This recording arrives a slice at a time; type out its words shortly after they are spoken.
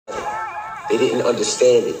They didn't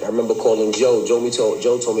understand it. I remember calling Joe. Joe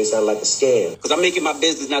told me it sounded like a scam. Because I'm making my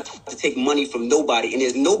business not to take money from nobody. And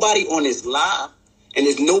there's nobody on this live, and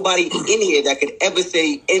there's nobody in here that could ever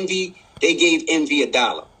say Envy, they gave Envy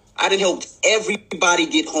 $1. I done helped everybody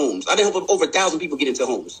get homes. I done helped over 1,000 people get into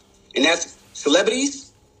homes. And that's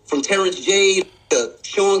celebrities, from Terrence J to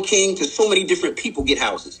Sean King to so many different people get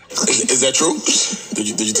houses. Is that true?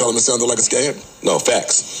 Did you tell him it sounded like a scam? No,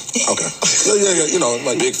 facts. Okay. Yeah. You know,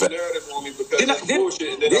 like big facts. Did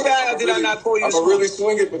I not call you? I'm gonna really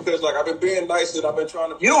swing it because like I've been being nice and I've been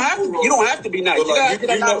trying to. You don't have to be nice. Did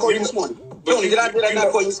I not call you this morning? Tony, did I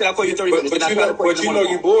not call you? Said I call you 30 minutes. But you know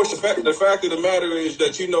you bullshit. The fact of the matter is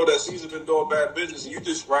that you know that Caesar been doing bad business, and you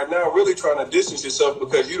just right now really trying to distance yourself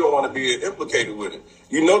because you don't want to be implicated with it.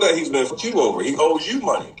 You know that he's been fucked you over. He owes you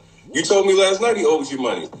money. You told me last night he owes you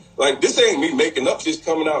money. Like, this ain't me making up, just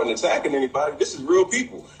coming out and attacking anybody. This is real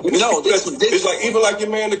people. And it's like, even like your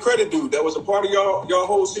man, the credit dude, that was a part of y'all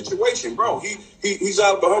whole situation, bro. He's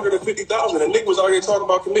out of $150,000, and Nick was out here talking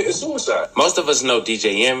about committing suicide. Most of us know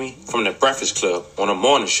DJ Envy from The Breakfast Club on a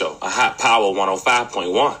morning show, a Hot Power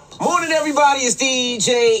 105.1. Morning, everybody. It's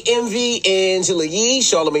DJ Envy, Angela Yee,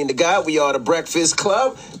 Charlamagne the God. We are The Breakfast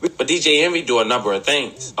Club. But DJ Envy do a number of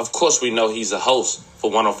things. Of course, we know he's a host for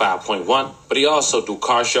 105.1, but he also do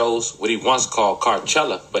car shows, what he once called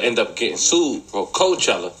Carchella, but end up getting sued for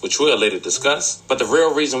Coachella, which we'll later discuss. But the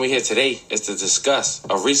real reason we're here today is to discuss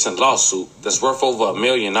a recent lawsuit that's worth over $1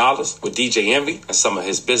 million with DJ Envy and some of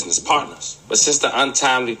his business partners. But since the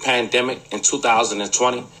untimely pandemic in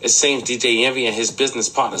 2020, it seems DJ Envy and his business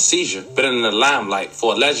partner Seizure been in the limelight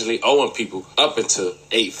for allegedly owing people up into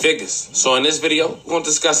 8 figures. So in this video, we're going to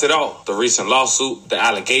discuss it all. The recent lawsuit, the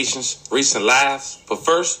allegations, recent lives. But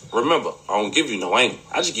first, remember, I don't give you no angle.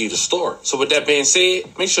 I just give you the story. So with that being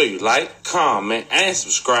said, make sure you like, comment, and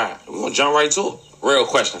subscribe. We're going to jump right to it. Real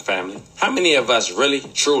question, family. How many of us really,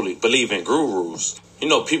 truly believe in gurus? You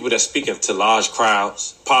know, people that speak to large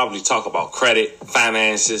crowds, probably talk about credit,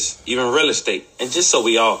 finances, even real estate. And just so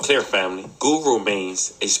we all clear, family, guru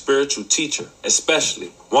means a spiritual teacher, especially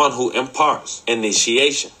one who imparts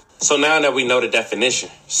initiation. So now that we know the definition,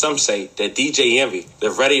 some say that DJ Envy,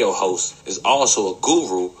 the radio host, is also a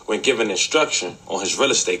guru when giving instruction on his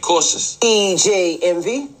real estate courses. DJ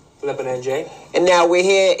Envy. Flippin' NJ. And now we're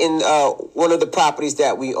here in one of the properties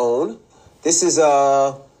that we own. This is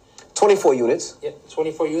 24 units. Yep,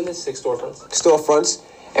 24 units, 6 storefronts. Storefronts.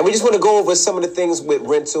 And we just want to go over some of the things with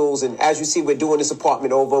rentals. And as you see, we're doing this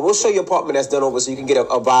apartment over. We'll show you an apartment that's done over so you can get a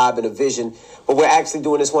vibe and a vision. But we're actually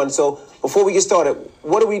doing this one. So before we get started,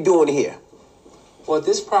 what are we doing here? Well,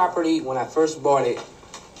 this property, when I first bought it,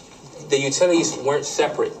 the utilities weren't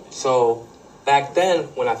separate. So back then,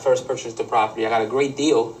 when I first purchased the property, I got a great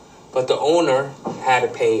deal. But the owner had to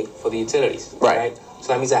pay for the utilities. Right. So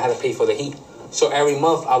that means I had to pay for the heat. So every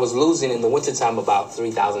month I was losing in the wintertime about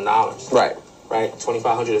 $3,000. Right. Right,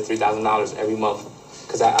 $2,500 to $3,000 every month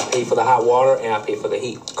because I pay for the hot water and I pay for the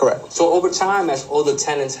heat. Correct. So over time, as all the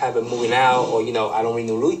tenants have been moving out or, I don't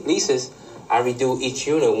renew leases, I redo each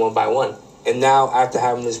unit one by one. And now after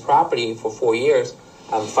having this property for 4 years,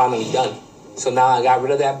 I'm finally done. So now I got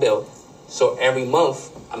rid of that bill. So every month,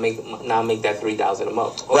 I make that $3,000 a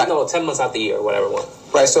month. Or, right. 10 months out the year, whatever one.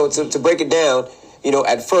 Right, so to break it down,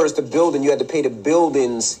 at first, the building, you had to pay the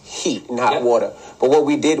building's heat and hot water. But what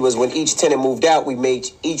we did was when each tenant moved out, we made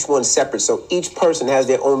each one separate. So each person has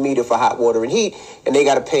their own meter for hot water and heat, and they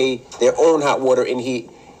got to pay their own hot water and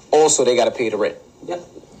heat. Also, they got to pay the rent. Yeah,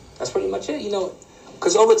 that's pretty much it,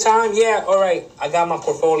 Because over time, all right, I got my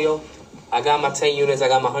portfolio. I got my 10 units. I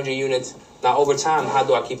got my 100 units. Now, over time, how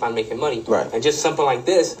do I keep on making money? Right. And just something like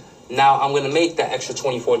this, now I'm going to make that extra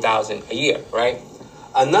 $24,000 a year, right?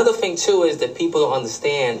 Another thing, too, is that people don't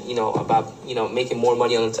understand, about, making more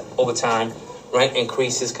money over time, rent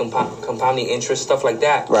increases, compounding interest, stuff like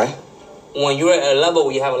that. Right. When you're at a level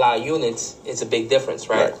where you have a lot of units, it's a big difference,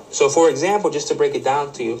 right? So, for example, just to break it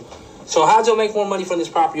down to you, so how do I make more money from this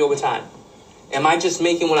property over time? Am I just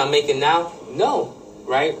making what I'm making now? No,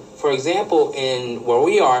 right? For example, in where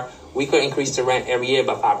we are, we could increase the rent every year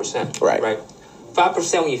by 5%. Right.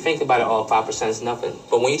 5%, when you think about it, 5% is nothing.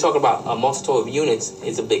 But when you talk about a multiple of units,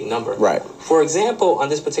 it's a big number. Right. For example, on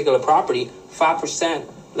this particular property, 5%,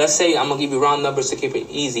 let's say I'm going to give you round numbers to keep it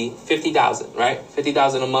easy, $50,000, right?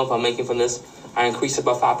 $50,000 a month I'm making from this. I increase it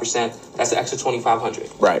by 5%. That's an extra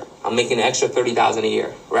 $2,500. Right. I'm making an extra $30,000 a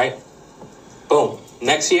year, right? Boom.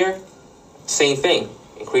 Next year, same thing.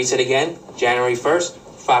 Increase it again, January 1st.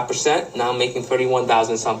 5%, now I'm making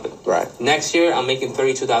 31,000 something. Right. Next year, I'm making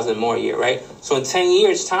 32,000 more a year, right? So in 10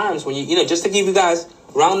 years times, when just to give you guys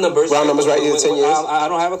round numbers. Round numbers, right? 10 years. I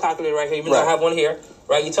don't have a calculator right here, even though I have one here,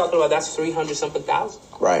 right? You're talking about that's 300-something thousand.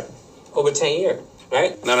 Right. Over 10 years.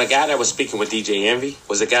 Right? Now, the guy that was speaking with DJ Envy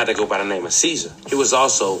was a guy that go by the name of Caesar. He was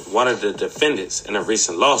also one of the defendants in a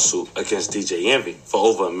recent lawsuit against DJ Envy for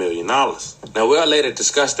over $1 million. Now, we'll later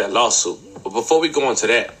discuss that lawsuit, but before we go into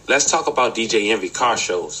that, let's talk about DJ Envy car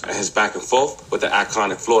shows and his back and forth with the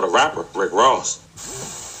iconic Florida rapper, Rick Ross.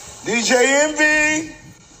 DJ Envy!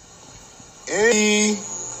 Envy!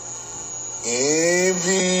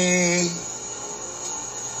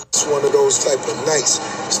 It's one of those type of nights.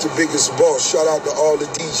 It's the biggest boss. Shout out to all the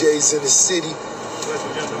DJs in the city.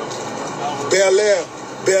 Bel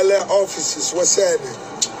Air offices. What's happening?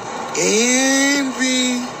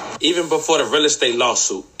 Envy. Even before the real estate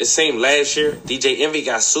lawsuit, it seemed last year DJ Envy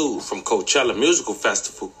got sued from Coachella Musical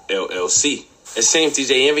Festival, LLC. It seems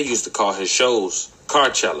DJ Envy used to call his shows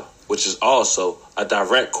Carchella, which is also a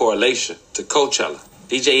direct correlation to Coachella.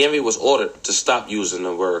 DJ Envy was ordered to stop using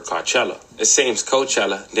the word Carchella. It seems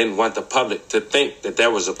Coachella didn't want the public to think that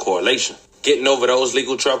there was a correlation. Getting over those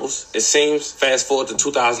legal troubles, it seems, fast forward to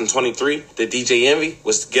 2023, that DJ Envy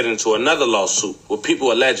was to get into another lawsuit with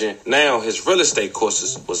people alleging now his real estate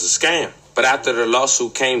courses was a scam. But after the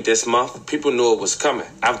lawsuit came this month, people knew it was coming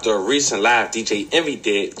after a recent live DJ Envy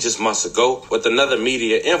did just months ago with another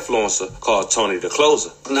media influencer called Tony the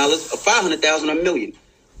Closer. Now let's $500,000 or $1 million,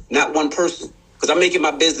 not one person. Because I'm making my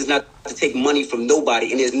business not to take money from nobody.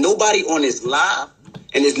 And there's nobody on this live,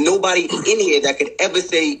 and there's nobody in here that could ever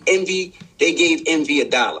say Envy, they gave Envy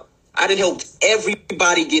 $1. I done helped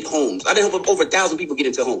everybody get homes. I done helped over 1,000 people get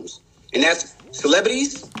into homes. And that's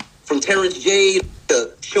celebrities, from Terrence J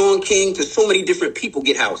to Sean King to so many different people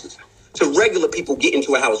get houses. To regular people get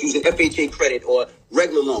into a house using FHA credit or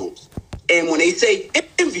regular loans. And when they say,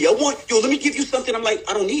 Envy, let me give you something, I'm like,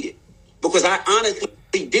 I don't need it. Because I honestly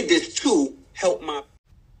did this to help my...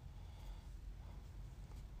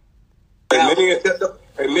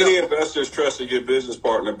 Many investors trusted your business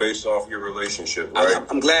partner based off your relationship, right?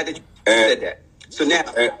 I'm glad that you said that. So now...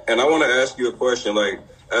 And I want to ask you a question, like,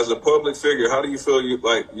 as a public figure, how do you feel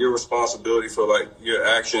your responsibility for your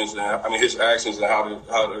actions and his actions, and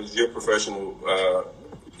how does your professional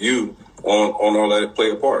view on all that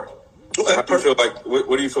play a part? Okay, how do you feel like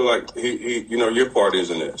what do you feel like he your part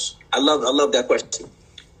is in this? I love that question.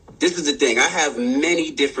 This is the thing. I have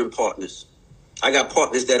many different partners. I got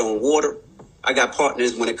partners that own water. I got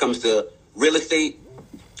partners when it comes to real estate.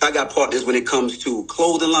 I got partners when it comes to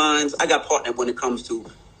clothing lines. I got partners when it comes to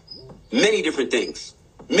many different things.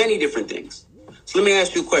 Many different things. So let me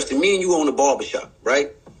ask you a question. Me and you own a barbershop,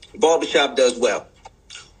 right? The barbershop does well.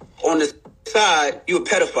 On the side, you're a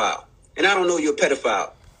pedophile. And I don't know you're a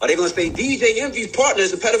pedophile. Are they going to say DJ Envy's partner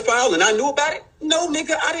is a pedophile and I knew about it? No,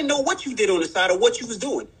 nigga, I didn't know what you did on the side or what you was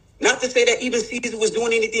doing. Not to say that even Caesar was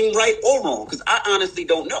doing anything right or wrong, because I honestly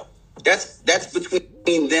don't know. That's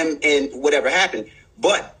between them and whatever happened.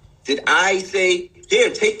 But did I say,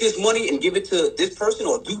 here, take this money and give it to this person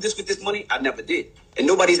or do this with this money? I never did. And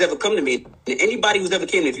nobody's ever come to me. And anybody who's ever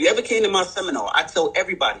came, if you ever came to my seminar, I tell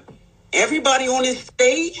everybody on this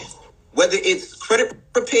stage, whether it's credit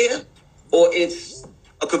repair or it's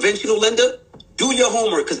a conventional lender, do your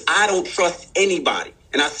homework, because I don't trust anybody.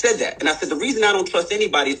 And I said that. And I said the reason I don't trust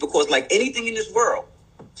anybody is because, like anything in this world,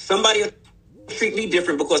 somebody will treat me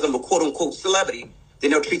different because I'm a quote-unquote celebrity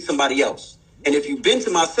than they'll treat somebody else. And if you've been to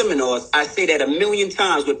my seminars, I say that 1,000,000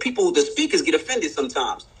 times, where the speakers get offended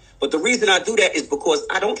sometimes. But the reason I do that is because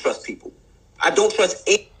I don't trust people. I don't trust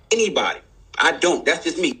anybody. I don't. That's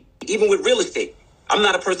just me. Even with real estate, I'm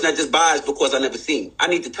not a person that just buys because I never seen. I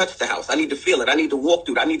need to touch the house. I need to feel it. I need to walk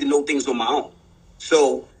through it. I need to know things on my own.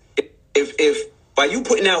 So if by you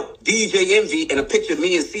putting out DJ Envy and a picture of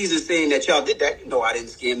me and Caesar saying that y'all did that, I didn't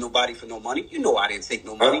scam nobody for no money. I didn't take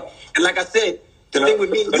no money. And like I said, the thing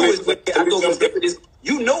with me and you is when I go from different is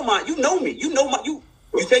you know me.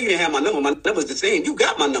 You say you didn't have my number. My number's the same. You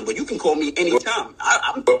got my number. You can call me anytime.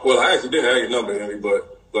 I actually didn't have your number, Henry,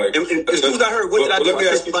 but as soon as I heard, what did I do?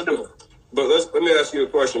 I sent you my number. But let me ask you a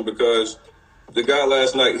question, because the guy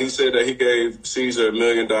last night, he said that he gave Caesar $1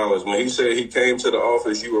 million. When he said he came to the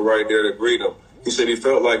office, you were right there to greet him. He said he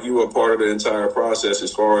felt like you were a part of the entire process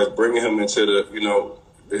as far as bringing him into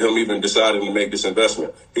him even deciding to make this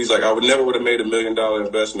investment. He's like, I would have made $1 million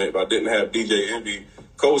investment if I didn't have DJ Envy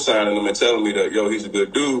co-signing him and telling me that, he's a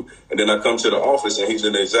good dude. And then I come to the office and he's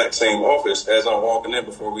in the exact same office as I'm walking in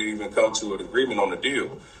before we even come to an agreement on the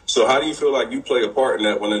deal. So how do you feel like you play a part in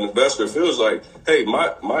that when an investor feels like, hey,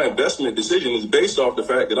 my investment decision is based off the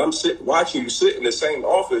fact that I'm watching you sit in the same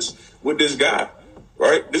office with this guy,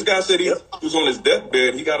 right? This guy said he was on his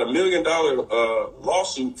deathbed. He got a $1 million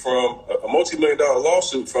lawsuit from a multi-million-dollar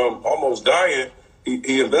lawsuit from almost dying.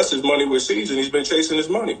 he invests his money with Caesar, and he's been chasing his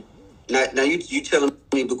money. Now you telling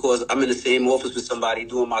me because I'm in the same office with somebody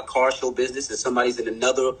doing my car show business, and somebody's in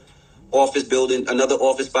another office building, another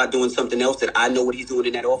office spot doing something else that I know what he's doing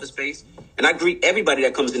in that office space. And I greet everybody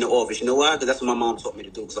that comes in the office. You know why? Because that's what my mom taught me to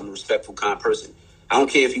do, because I'm a respectful, kind person. I don't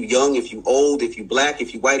care if you're young, if you're old, if you're black,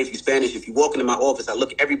 if you're white, if you're Spanish. If you walk into my office, I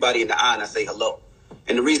look everybody in the eye and I say hello.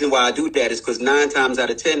 And the reason why I do that is because 9 times out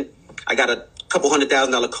of 10, I got a couple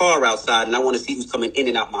 $100,000 car outside and I want to see who's coming in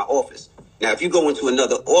and out my office. Now, if you go into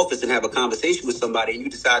another office and have a conversation with somebody and you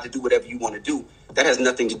decide to do whatever you want to do, that has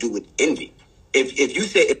nothing to do with envy. If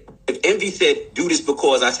Envy said, do this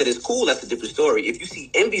because I said it's cool, that's a different story. If you see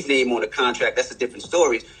Envy's name on a contract, that's a different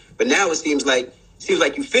story. But now it seems like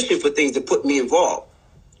you're fishing for things to put me involved.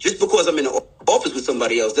 Just because I'm in the office with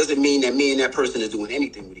somebody else doesn't mean that me and that person is doing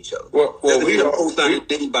anything with each other. Well, doesn't mean I'm co-signing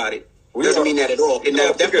anybody. Doesn't mean that at all. And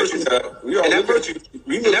now, that person,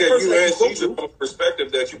 we look at you and Caesar from a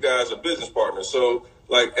perspective that you guys are business partners. So,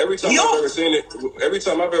 like every time I've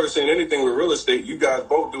ever seen anything with real estate, you guys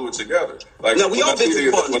both do it together. Like no, we all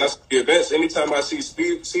business partners. When I see the events, anytime I see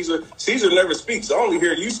Caesar never speaks. I only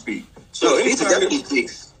hear you speak. So no, Caesar definitely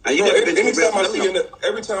speaks.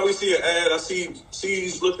 Every time we see an ad, I see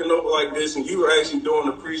he's looking over like this, and you are actually doing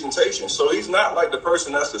the presentation. So he's not like the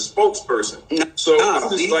person that's the spokesperson. So I'm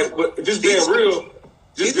just being real.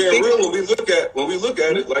 When we look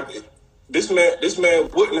at it, like this man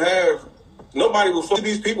wouldn't have. Nobody would fuck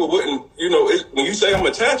these people. Wouldn't when you say I'm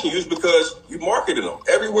attaching you, it's because you marketed them.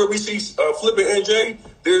 Everywhere we see Flippin' NJ,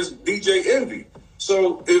 there's DJ Envy.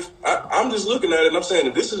 So if I'm just looking at it and I'm saying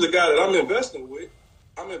that this is a guy that I'm investing with.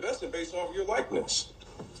 I'm investing based off your likeness.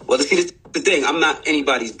 Well, see, this is the thing. I'm not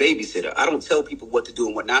anybody's babysitter. I don't tell people what to do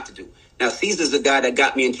and what not to do. Now, Caesar's a guy that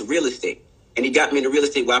got me into real estate. And he got me into real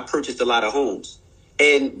estate where I purchased a lot of homes.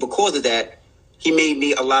 And because of that, he made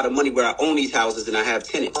me a lot of money where I own these houses and I have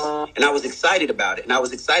tenants. And I was excited about it. And I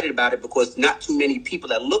was excited about it because not too many people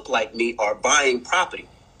that look like me are buying property.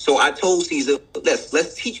 So I told Caesar,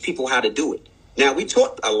 let's teach people how to do it. Now, we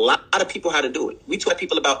taught a lot of people how to do it. We taught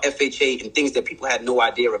people about FHA and things that people had no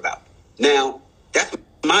idea about. Now, that's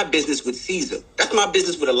my business with Caesar. That's my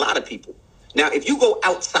business with a lot of people. Now, if you go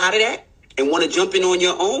outside of that and want to jump in on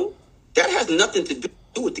your own, that has nothing to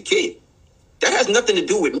do with the kid. That has nothing to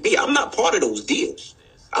do with me. I'm not part of those deals.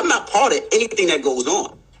 I'm not part of anything that goes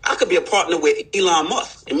on. I could be a partner with Elon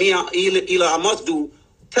Musk, and me and Elon Musk do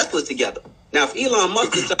Teslas together. Now, if Elon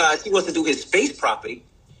Musk decides he wants to do his space property,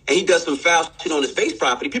 and he does some foul shit on his space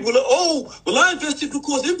property, people are like, oh, well, I invested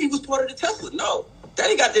because Envy was part of the Tesla. No, that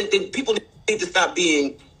ain't got. Then people need to stop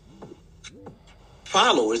being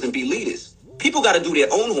followers and be leaders. People got to do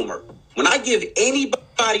their own homework. When I give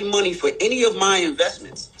anybody money for any of my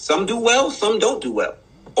investments, some do well, some don't do well.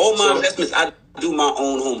 All my investments, I do my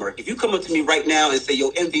own homework. If you come up to me right now and say, yo,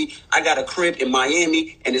 Envy, I got a crib in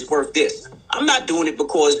Miami and it's worth this. I'm not doing it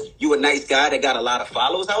because you a nice guy that got a lot of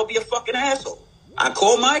followers. I would be a fucking asshole. I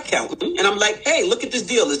call my accountant and I'm like, hey, look at this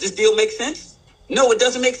deal. Does this deal make sense? No, it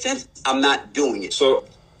doesn't make sense. I'm not doing it. So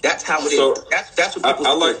that's how it is. That's what people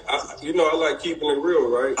I like keeping it real,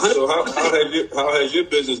 right? 100%. So how has your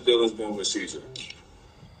business dealings been with Caesar?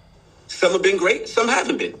 Some have been great, some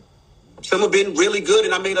haven't been. Some have been really good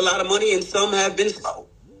and I made a lot of money, and some have been slow.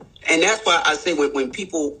 And that's why I say when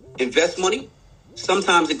people invest money,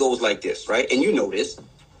 sometimes it goes like this, right? And you know this.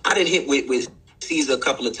 I didn't hit with Caesar a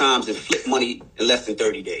couple of times and flip money in less than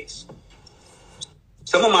 30 days.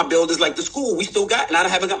 Some of my builders, like the school, we still got, and I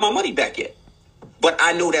haven't got my money back yet. But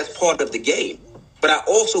I know that's part of the game. But I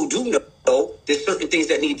also do know there's certain things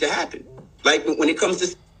that need to happen. Like when it comes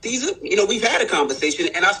to Caesar, we've had a conversation,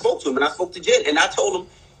 and I spoke to him, and I spoke to Jed, and I told him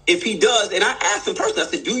if he does, and I asked him personally,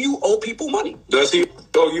 I said, do you owe people money? Does he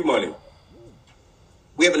owe you money?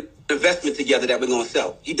 We have an investment together that we're going to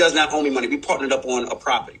sell. He does not owe me money. We partnered up on a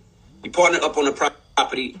property. We partnered up on a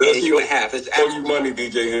property a year and a half. It's owe you money,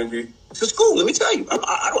 DJ Envy? It's a school, let me tell you.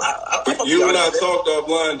 You and I talked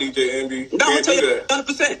offline, DJ Envy. No, I'm going to tell you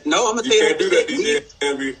 100%. No, I'm going to tell you. You can't do that, DJ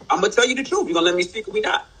Envy. I'm going to tell you the truth. You going to let me speak or we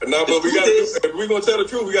not? No, but if we're going to tell the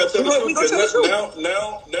truth, we got to tell the truth. We're going to tell the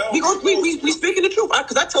truth. Now. We speaking the truth.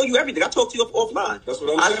 Because I tell you everything. I talk to you offline. That's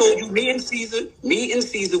what I'm saying. I told you, me and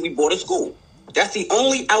Caesar, we bought a school. That's the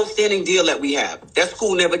only outstanding deal that we have. That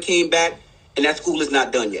school never came back, and that school is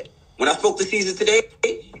not done yet. When I spoke to Caesar today,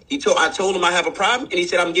 I told him I have a problem, and he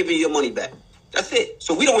said, I'm giving you your money back. That's it.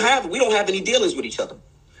 So we don't have any dealings with each other.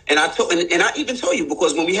 And I even told you,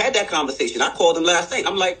 because when we had that conversation, I called him last night.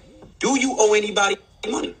 I'm like, do you owe anybody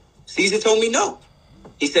money? Caesar told me no.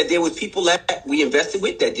 He said there was people that we invested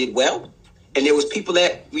with that did well, and there was people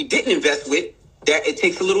that we didn't invest with that it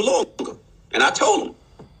takes a little longer. And I told him,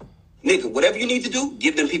 nigga, whatever you need to do,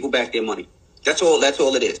 give them people back their money. That's all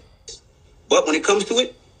it is. But when it comes to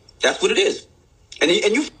it, that's what it is. And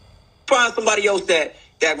you find somebody else that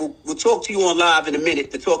will talk to you on live in a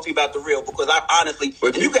minute to talk to you about the real, because I honestly,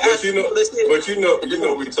 we talked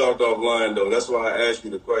offline though. That's why I asked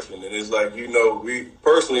you the question. And it's like, we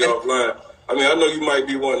personally offline. I mean, I know you might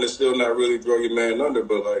be wanting to still not really throw your man under,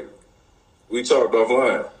 but like, we talked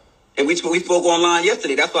offline. And we spoke online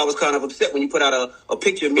yesterday. That's why I was kind of upset when you put out a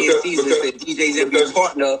picture of me and Caesar that said DJ's Envy's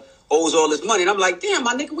partner owes all this money. And I'm like, damn,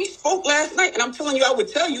 my nigga, we spoke last night. And I'm telling you, I would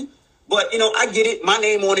tell you. But, I get it. My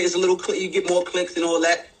name on it is a little you get more clicks and all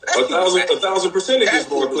that. 1,000% it gets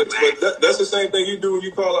more clicks. But that's the same thing you do when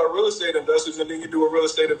you call out real estate investors and then you do a real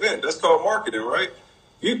estate event. That's called marketing, right?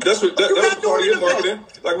 That's part of your marketing.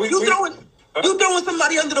 Like you throwing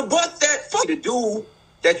somebody under the bus the dude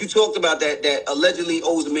that you talked about that allegedly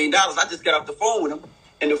owes $1 million. I just got off the phone with him.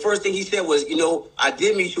 And the first thing he said was, I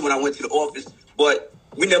did meet you when I went to the office, but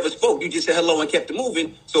we never spoke. You just said hello and kept it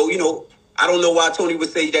moving. So, I don't know why Tony would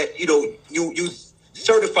say that, you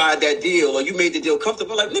certified that deal or you made the deal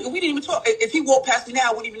comfortable. Like, nigga, we didn't even talk. If he walked past me now, I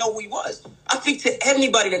wouldn't even know who he was. I speak to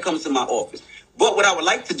anybody that comes to my office. But what I would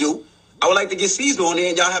like to do, I would like to get Caesar on there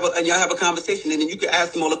and y'all have a conversation, and then you can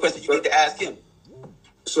ask him all the questions you need to ask him.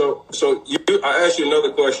 So I asked you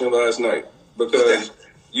another question last night because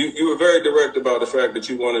you were very direct about the fact that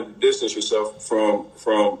you wanted to distance yourself from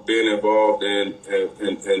being involved in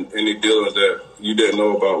any dealings that you didn't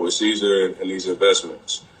know about with Caesar and these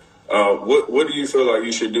investments. What do you feel like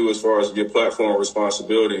you should do as far as your platform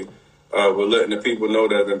responsibility with letting the people know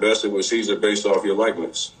that have invested with Caesar based off your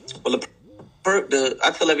likeness? Well,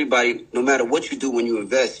 I tell everybody, no matter what you do when you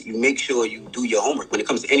invest, you make sure you do your homework when it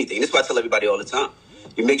comes to anything. That's why I tell everybody all the time.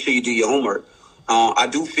 You make sure you do your homework. I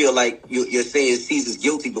do feel like you're saying Caesar's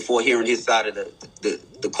guilty before hearing his side of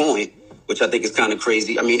the coin, which I think is kind of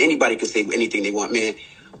crazy. I mean, anybody can say anything they want, man.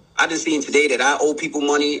 I just seen today that I owe people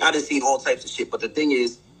money. I just seen all types of shit. But the thing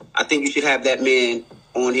is, I think you should have that man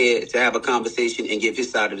on here to have a conversation and give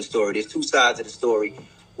his side of the story. There's two sides of the story.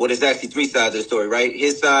 Well, there's actually three sides of the story, right?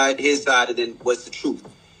 His side, and then what's the truth.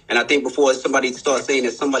 And I think before somebody starts saying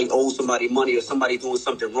that somebody owes somebody money or somebody doing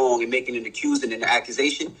something wrong and making an accusation and an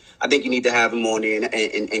accusation, I think you need to have him on there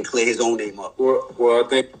and clear his own name up. Well, I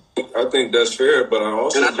think that's fair, but I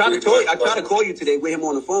also I tried to call you today with him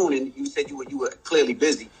on the phone, and you said you were clearly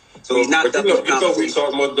busy. So he's not. But we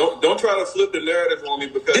talking about. Don't try to flip the narrative on me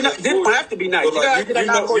because didn't have to be nice. Did I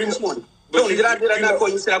not call you this morning? Tony, did I not call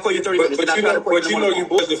you? Said I call you 30 minutes. The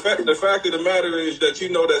fact of the matter is that you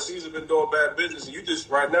know that Caesar been doing bad business, and you just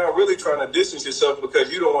right now really trying to distance yourself because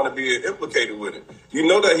you don't want to be implicated with it. You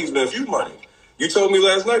know that he's been you money. You told me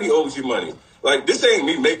last night he owes you money. Like, this ain't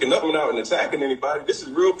me making up and out and attacking anybody. This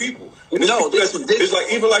is real people. And it's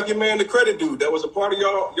like even like your man, the credit dude, that was a part of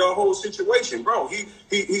y'all whole situation, bro.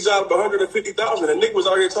 He's out of $150,000, and Nick was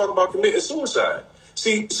out here talking about committing suicide.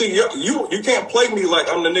 See, you can't play me like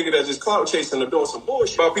I'm the nigga that's just clout chasing or doing some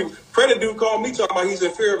bullshit about people. Credit dude called me talking about he's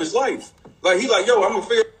in fear of his life. Like, he like, yo, I'm in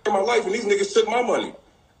fear of my life, and these niggas took my money.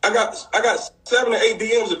 I got 7 or 8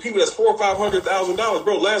 DMs of people that's $400,000 or $500,000,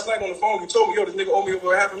 bro. Last night on the phone, you told me, yo, this nigga owe me over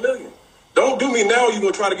 $500,000. Don't do me now. You're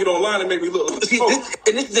going to try to get online and make me look like this is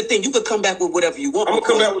the thing. You could come back with whatever you want. I'm going to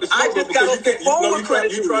come back with the I just got off the phone with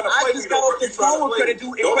Credit Dude. I just got off the phone with Credit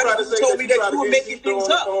Dude. And Credit Dude told me that you were making things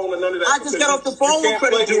up. I just got off the phone with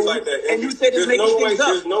Credit Dude. And you said it's making things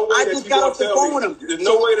up. I just got off the phone with him.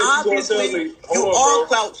 So obviously, you are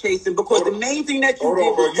clout chasing because the main thing that you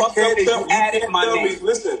did was fuck up is you added my name.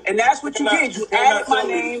 And that's what you did. You added my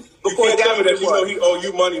name because that's what it was. He owe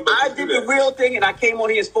you money. I did the real thing, and I came on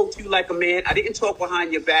here and spoke to you like a man. I didn't talk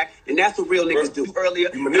behind your back, and that's what real niggas do. Earlier,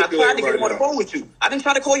 and I tried to get him on the phone with you. I didn't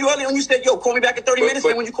try to call you earlier when you said, yo, call me back in 30 minutes,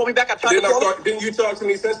 and when you call me back, I tried to call him. Didn't you talk to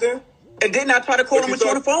me since then? And didn't I try to call him with you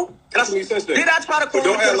on the phone? Did I try to call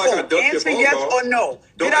him on the phone? Answer yes or no.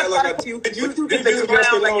 Did I try to you? You just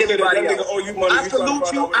clown like everybody else. I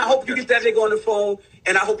salute you. I hope you get that nigga on the phone,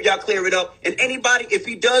 and I hope y'all clear it up. And anybody, if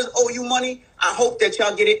he does owe you money, I hope that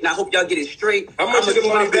y'all get it, and I hope y'all get it straight. I'm gonna do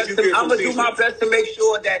my best to make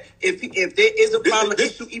sure that if there is a problem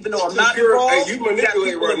issue, even though I'm not involved, you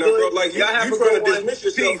manipulate right now, bro. Like you trying to dismiss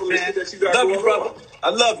yourself from the shit that you got going on. Brother. I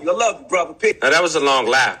love you, brother. Now that was a long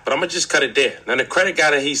laugh, but I'm gonna just cut it there. Now the credit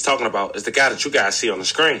guy that he's talking about is the guy that you guys see on the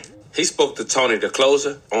screen. He spoke to Tony the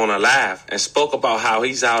Closer on a live and spoke about how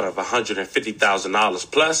he's out of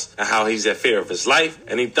 $150,000 plus and how he's at fear of his life.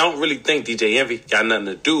 And he don't really think DJ Envy got nothing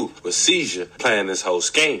to do with Caesar playing this whole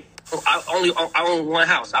scheme. I own one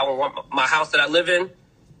house. I own my house that I live in,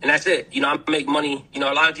 and that's it. I make money. A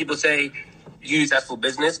lot of people say use that for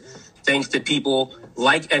business. Thanks to people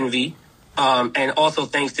like Envy, And also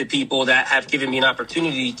thanks to people that have given me an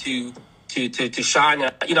opportunity to shine.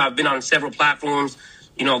 I've been on several platforms.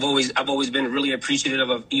 I've always been really appreciative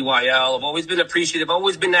of EYL. I've always been appreciative. I've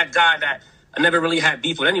always been that guy that I never really had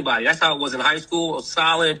beef with anybody. That's how it was in high school. It was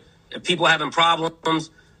solid. People having problems.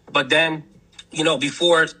 But then,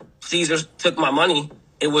 before Caesar took my money,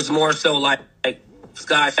 it was more so like this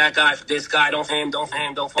guy, fat guy, this guy, don't for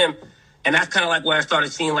him. And that's kind of like where I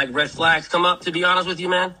started seeing like red flags come up, to be honest with you,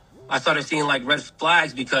 man. I started seeing like red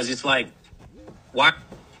flags because it's like, why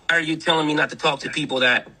are you telling me not to talk to people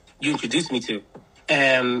that you introduced me to?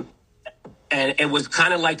 And it was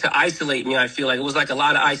kind of like to isolate me. I feel like it was like a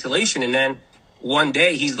lot of isolation. And then one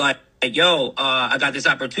day he's like, yo, I got this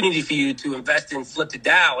opportunity for you to invest in Flip the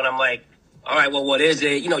Dow. And I'm like, all right, well, what is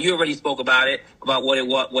it? You already spoke about it, about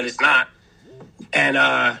what it's not.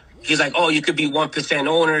 And he's like, oh, you could be 1%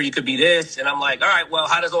 owner. You could be this. And I'm like, all right, well,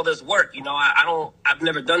 how does all this work? I've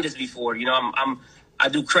never done this before. I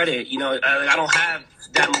do credit, I don't have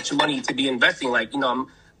that much money to be investing.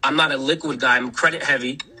 I'm not a liquid guy. I'm credit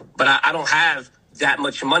heavy, but I don't have that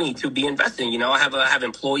much money to be investing. I have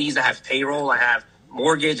employees. I have payroll. I have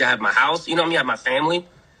mortgage. I have my house. I have my family.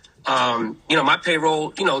 My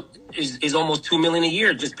payroll, is almost $2 million a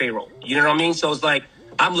year, just payroll. You know what I mean? So it's like,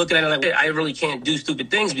 I'm looking at it like, I really can't do stupid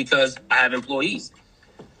things because I have employees.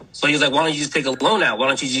 So he was like, why don't you just take a loan out? Why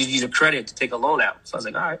don't you just use your credit to take a loan out? So I was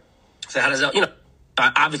like, all right. So how does that,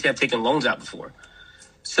 obviously I've taken loans out before.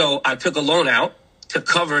 So I took a loan out to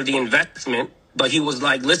cover the investment, but he was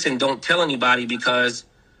like, listen, don't tell anybody because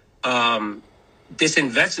this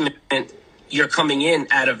investment, you're coming in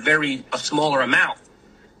at a smaller amount.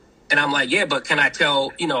 And I'm like, yeah, but can I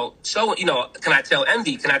tell, can I tell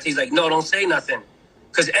Envy? He's like, no, don't say nothing.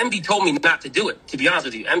 Because Envy told me not to do it, to be honest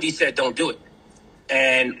with you. Envy said, don't do it.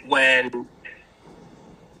 And when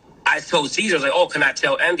I told Caesar, I was like, oh, can I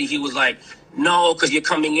tell Envy? He was like, no, because you're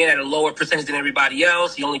coming in at a lower percentage than everybody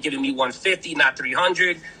else. You're only giving me 150, not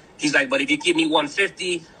 300. He's like, but if you give me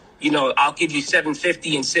 150, I'll give you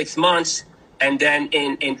 750 in 6 months. And then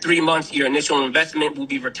in 3 months, your initial investment will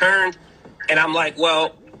be returned. And I'm like,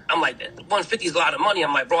 well, 150 is a lot of money.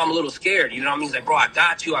 I'm like, bro, I'm a little scared. You know what I mean? He's like, bro, I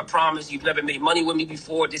got you. I promise. You've never made money with me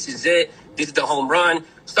before. This is it. This is the home run.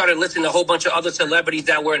 Started listening to a whole bunch of other celebrities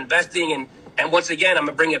that were investing. And once again, I'm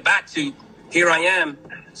going to bring it back to here I am,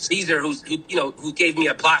 Caesar, who gave me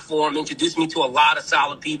a platform, introduced me to a lot of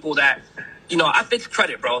solid people that, I fix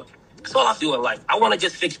credit, bro. That's all I do in life. I want to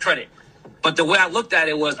just fix credit. But the way I looked at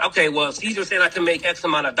it was, okay, well, Caesar said I can make X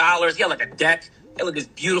amount of dollars. He had like a deck. He had this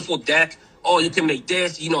beautiful deck. Oh, you can make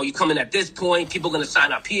this, you come in at this point, people going to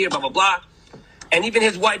sign up here, blah, blah, blah. And even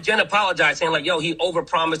his wife, Jen, apologized, saying like, yo, he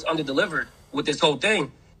overpromised, underdelivered with this whole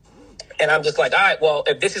thing. And I'm just like, all right, well,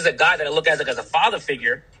 if this is a guy that I look at as a father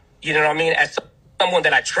figure, you know what I mean, as someone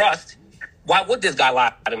that I trust, why would this guy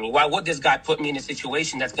lie to me? Why would this guy put me in a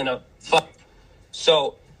situation that's going to fuck?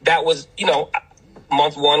 So that was,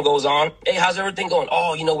 month 1 goes on. Hey, how's everything going?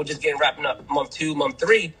 Oh, we're just wrapping up month 2, month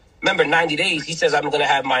 3. Remember, 90 days, he says I'm going to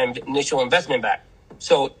have my initial investment back.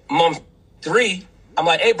 So month 3, I'm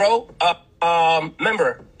like, hey, bro,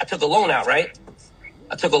 remember, I took a loan out, right?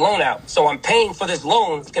 I took a loan out. So I'm paying for this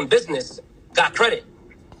loan in business, got credit.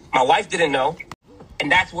 My wife didn't know.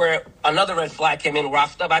 And that's where another red flag came in, where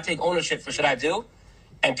I take ownership for shit I do.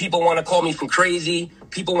 And people want to call me from crazy.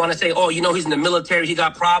 People want to say, oh, he's in the military, he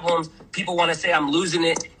got problems. People want to say I'm losing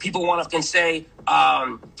it. People want to say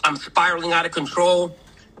I'm spiraling out of control.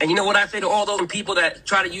 And you know what I say to all those people that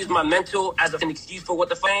try to use my mental as an excuse for what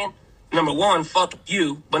they're saying? Number 1, fuck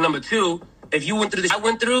you. But number 2, if you went through this I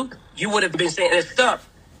went through, you would have been saying this stuff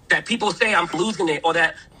that people say I'm losing it or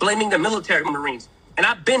that blaming the military Marines. And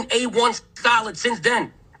I've been A1 solid since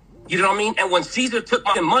then. You know what I mean? And when Caesar took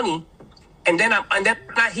my money, and then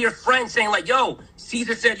I hear friends saying like, yo,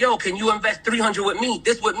 Caesar said, yo, can you invest 300 with me?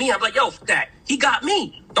 This with me? I'm like, yo, that. He got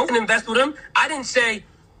me. Don't invest with him. I didn't say,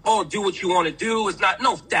 oh, do what you want to do. It's not,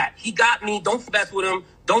 no, that. He got me. Don't invest with him.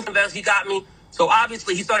 Don't invest. He got me. So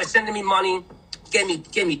obviously he started sending me money, gave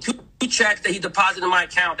me two checks that he deposited in my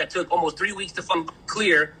account that took almost 3 weeks to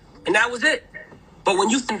clear. And that was it. But when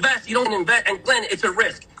you invest, you don't invest. And Glenn, it's a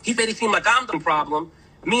risk. He made it seem like I'm the problem.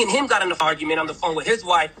 Me and him got in an argument on the phone with his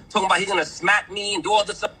wife, talking about he's going to smack me and do all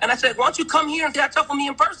this stuff. And I said, why don't you come here and say tough with me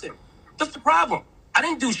in person? That's the problem. I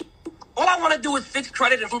didn't do shit. All I want to do is fix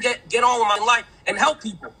credit and get on with my life and help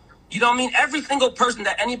people. You know what I mean? Every single person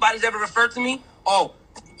that anybody's ever referred to me, oh,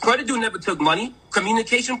 credit dude never took money.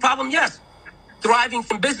 Communication problem, yes. Thriving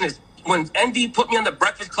from business. When Envy put me on the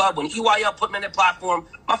Breakfast Club, when EYL put me on their platform,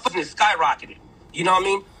 my business skyrocketed. You know what I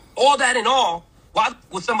mean? All that in all, why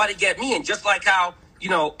would somebody get me? And just like how, you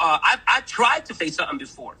know, I tried to say something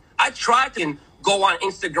before. I tried to go on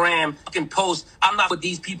Instagram and post, I'm not with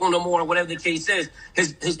these people no more, or whatever the case is.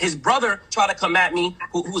 His brother tried to come at me,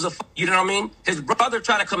 who's a, you know what I mean? His brother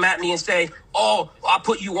tried to come at me and say, oh, I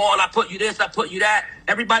put you on, I put you this, I put you that.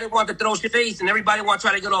 Everybody wanted to throw shit face, and everybody wanted to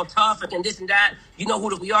try to get all tough and this and that. You know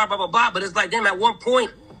who we are, blah, blah, blah. But it's like, damn, at one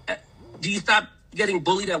point, do you stop getting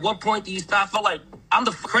bullied? At one point, do you stop? I feel like, I'm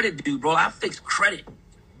the credit dude, bro. I fix credit.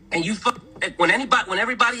 And when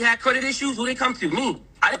everybody had credit issues, who they come to? Me.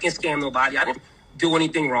 I didn't scam nobody. I didn't do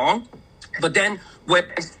anything wrong. But then when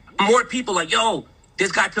more people like, yo,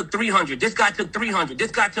 this guy took 300, this guy took 300,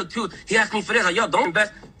 this guy took 2. He asked me for this. Like, yo, don't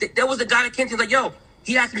invest. There was a guy that came to me like, yo,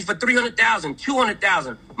 he asked me for 300,000,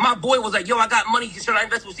 200,000. My boy was like, yo, I got money. Should I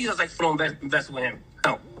invest with Caesar? I was like, don't invest with him.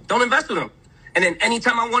 No, don't invest with him. And then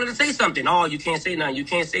anytime I wanted to say something, oh, you can't say nothing, you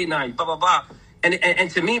can't say nothing, blah, blah, blah. And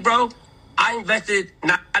to me, bro, I invested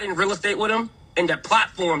not in real estate with him, in that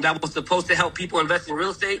platform that was supposed to help people invest in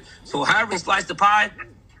real estate. So however he sliced the pie,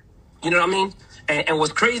 you know what I mean? And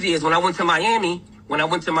what's crazy is when I went to Miami,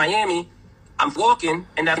 I'm walking,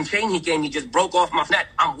 and that chain he gave me just broke off my neck.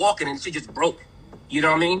 I'm walking, and she just broke. You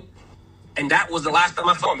know what I mean? And that was the last time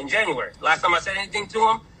I saw him, in January. Last time I said anything to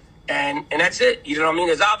him, and that's it. You know what I mean?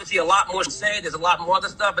 There's obviously a lot more to say. There's a lot more other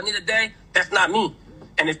stuff. But at the end of the day, that's not me.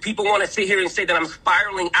 And if people want to sit here and say that I'm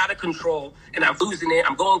spiraling out of control and I'm losing it,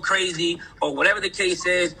 I'm going crazy, or whatever the case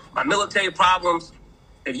is, my military problems,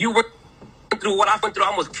 if you went through what I went through, I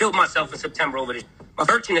almost killed myself in September over this. My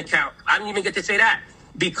virgin account, I didn't even get to say that.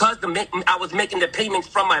 Because I was making the payments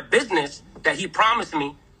from my business that he promised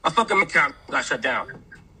me, my fucking account got shut down.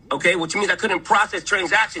 Okay, which means I couldn't process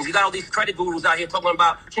transactions. You got all these credit gurus out here talking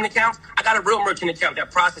about merchant accounts. I got a real merchant account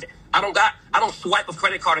that processes it. I don't swipe a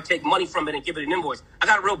credit card and take money from it and give it an invoice. I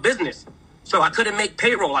got a real business. So I couldn't make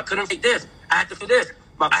payroll. I couldn't make this. I had to do this.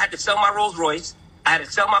 I had to sell my Rolls Royce. I had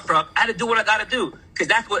to sell my truck. I had to do what I got to do. Because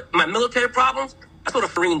that's what my military problems, that's what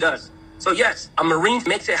a Marine does. So yes, a Marine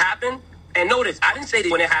makes it happen. And notice, I didn't say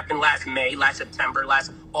that when it happened last May, last September,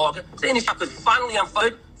 last August. Saying this because finally I'm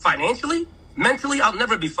funded financially. Mentally, I'll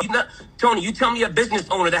never be funded. Tony, you tell me a business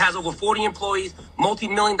owner that has over 40 employees,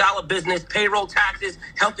 multi-million-dollar business, payroll, taxes,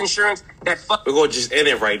 health insurance, that's We're going to just end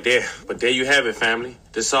it right there. But there you have it, family.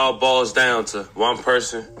 This all boils down to one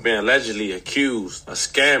person being allegedly accused of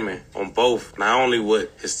scamming on both, not only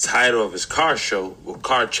with his title of his car show with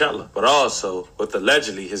Carcella, but also with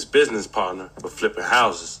allegedly his business partner with flipping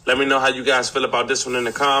houses. Let me know how you guys feel about this one in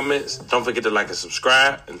the comments. Don't forget to like and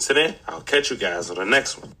subscribe. Until then, I'll catch you guys on the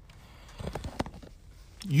next one.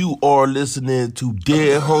 You are listening to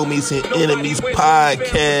Dead Homies and Enemies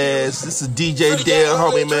podcast. This is DJ Dead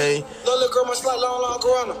Homie, man.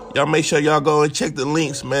 Y'all make sure y'all go and check the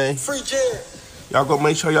links, man. Y'all go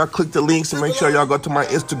make sure y'all click the links and make sure y'all go to my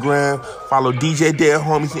Instagram. Follow DJ Dead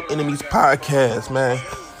Homies and Enemies podcast, man.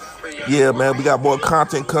 Yeah, man, we got more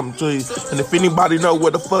content coming to you. And if anybody know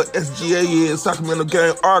what the fuck SGA is, Sacramento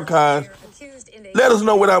Gang Archive, let us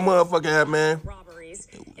know what that motherfucker at, man.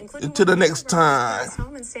 Until the next time,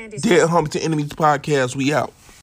 Dead Homies and Enemies podcast, we out.